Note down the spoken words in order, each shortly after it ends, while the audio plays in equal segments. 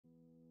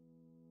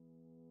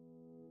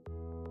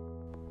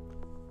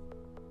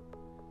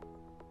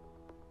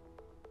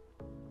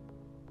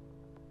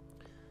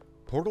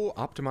Portal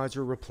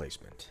Optimizer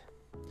Replacement.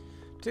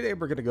 Today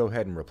we're going to go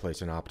ahead and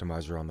replace an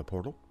optimizer on the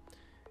portal.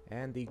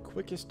 And the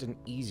quickest and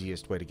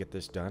easiest way to get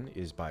this done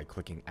is by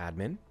clicking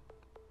Admin.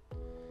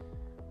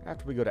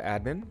 After we go to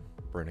Admin,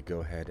 we're going to go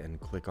ahead and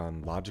click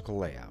on Logical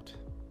Layout.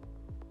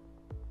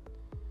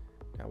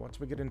 Now once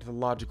we get into the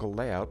logical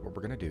layout, what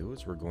we're going to do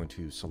is we're going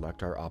to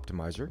select our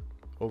optimizer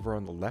over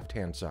on the left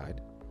hand side.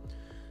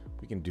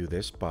 We can do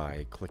this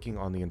by clicking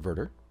on the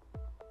inverter,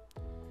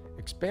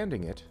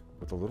 expanding it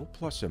with a little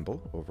plus symbol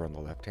over on the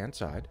left hand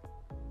side,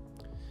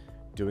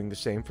 doing the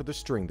same for the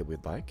string that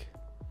we'd like,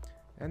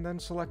 and then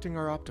selecting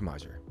our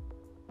optimizer.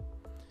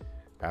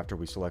 After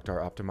we select our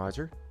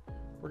optimizer,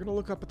 we're going to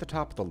look up at the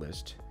top of the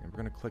list and we're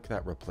going to click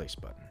that replace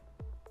button.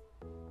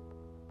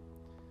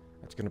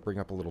 That's going to bring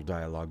up a little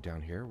dialog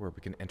down here where we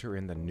can enter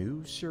in the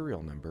new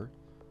serial number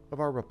of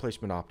our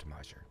replacement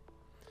optimizer.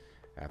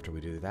 After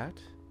we do that,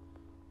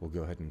 we'll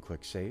go ahead and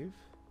click save,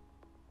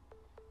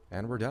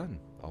 and we're done.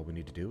 All we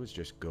need to do is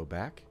just go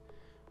back,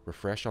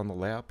 refresh on the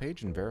layout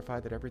page, and verify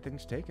that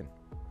everything's taken.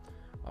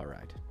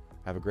 Alright,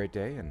 have a great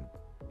day, and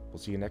we'll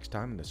see you next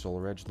time in the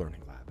SolarEdge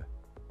Learning Lab.